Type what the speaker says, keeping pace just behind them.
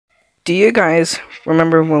Do you guys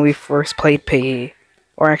remember when we first played Piggy?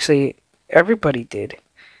 Or actually, everybody did.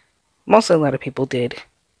 Mostly a lot of people did.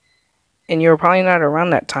 And you were probably not around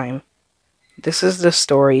that time. This is the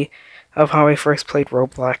story of how I first played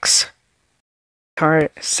Roblox.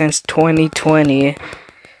 Since 2020.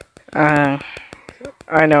 I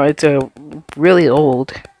know, it's really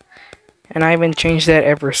old. And I haven't changed that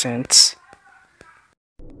ever since.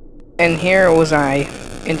 And here was I,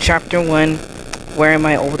 in Chapter 1, wearing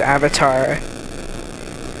my old avatar.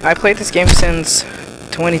 I played this game since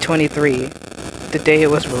 2023, the day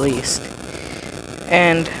it was released.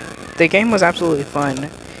 And the game was absolutely fun,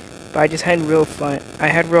 but I just had I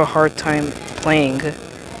had real hard time playing.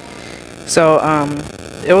 So,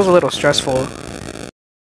 it was a little stressful.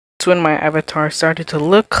 That's when my avatar started to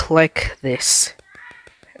look like this.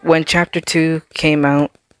 When Chapter 2 came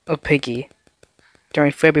out of Piggy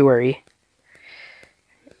during February.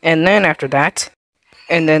 And then after that,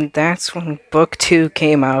 that's when Book 2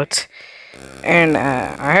 came out. And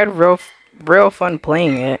I had real fun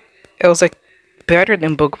playing it. It was like better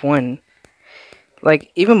than Book 1.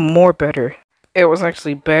 Like even more better. It was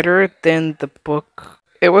actually better than the book.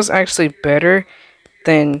 It was actually better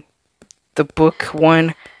than the Book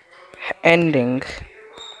 1 ending.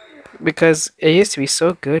 Because it used to be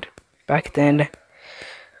so good back then.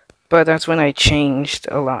 But that's when I changed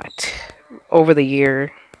a lot over the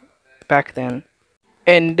year back then.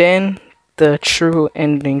 And then the true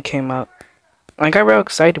ending came out. I got real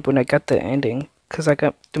excited when I got the ending because I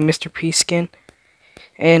got the Mr. P skin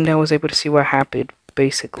and I was able to see what happened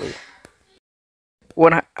basically.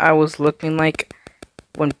 What I was looking like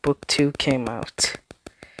when Book 2 came out.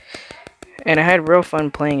 And I had real fun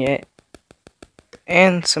playing it.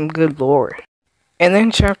 And some good lore. And then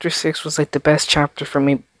Chapter 6 was like the best chapter for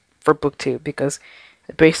me for Book 2 because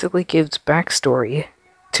it basically gives backstory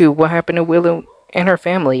to what happened to Willow and her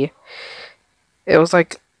family. It was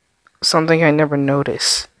like something I never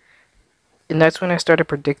noticed. And that's when I started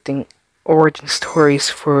predicting origin stories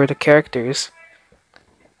for the characters.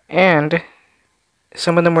 And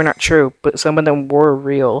some of them were not true, but some of them were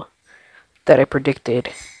real that I predicted.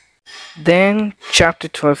 Then Chapter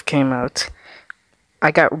 12 came out.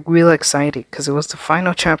 I got real excited because it was the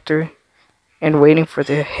final chapter and waiting for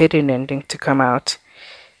the hidden ending to come out.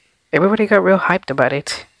 Everybody got real hyped about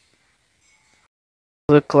it.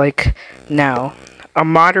 Look like now a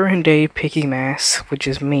modern day Piggymas, which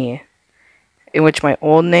is me, in which my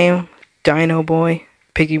old name, Dino Boy,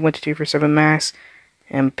 Piggy 1237 Mass,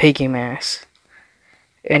 and Piggymas.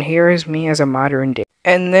 And here is me as a modern day.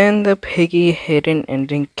 And then the Piggy hidden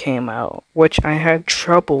ending came out, which I had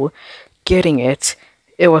trouble getting it.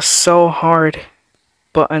 It was so hard,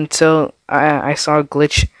 but until I saw a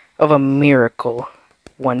glitch of a miracle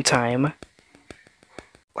one time.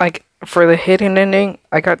 Like, for the hidden ending,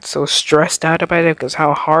 I got so stressed out about it because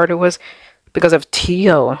how hard it was because of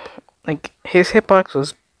Tio. Like, his hitbox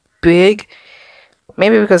was big,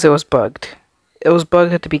 maybe because it was bugged. It was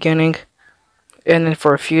bugged at the beginning, and then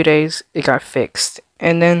for a few days, it got fixed.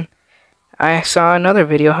 And then I saw another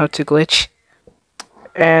video how to glitch,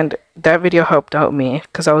 and that video helped out me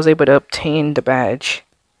because I was able to obtain the badge.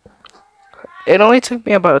 It only took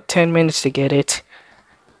me about 10 minutes to get it.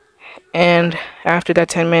 And after that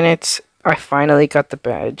 10 minutes, I finally got the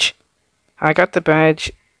badge. I got the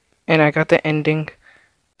badge and I got the ending.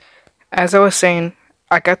 As I was saying,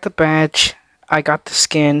 I got the badge, I got the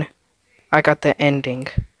skin, I got the ending.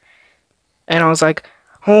 And I was like,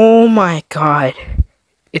 oh my god,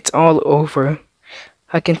 it's all over.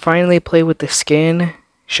 I can finally play with the skin,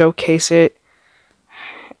 showcase it,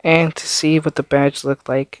 and to see what the badge looked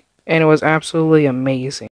like. And it was absolutely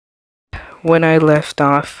amazing. When I left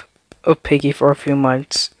off of Piggy for a few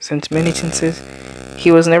months, since many instances,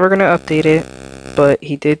 he was never going to update it, but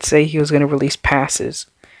he did say he was going to release passes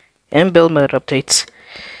and build mode updates.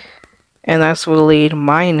 And that's what lead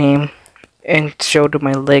my name and showed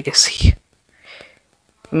my legacy.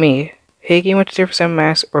 Me, Piggy 1237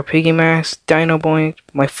 Mass or Piggymas, Dino Boy,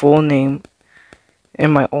 my full name,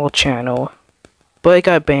 and my old channel. But it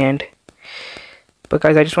got banned. But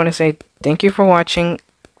guys, I just want to say thank you for watching.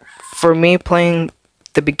 For me playing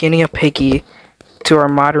the beginning of Piggy to our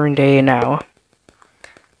modern day now.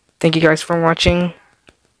 Thank you guys for watching.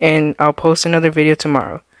 And I'll post another video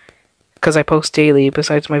tomorrow. Because I post daily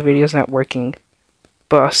besides my videos not working.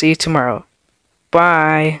 But I'll see you tomorrow.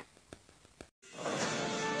 Bye.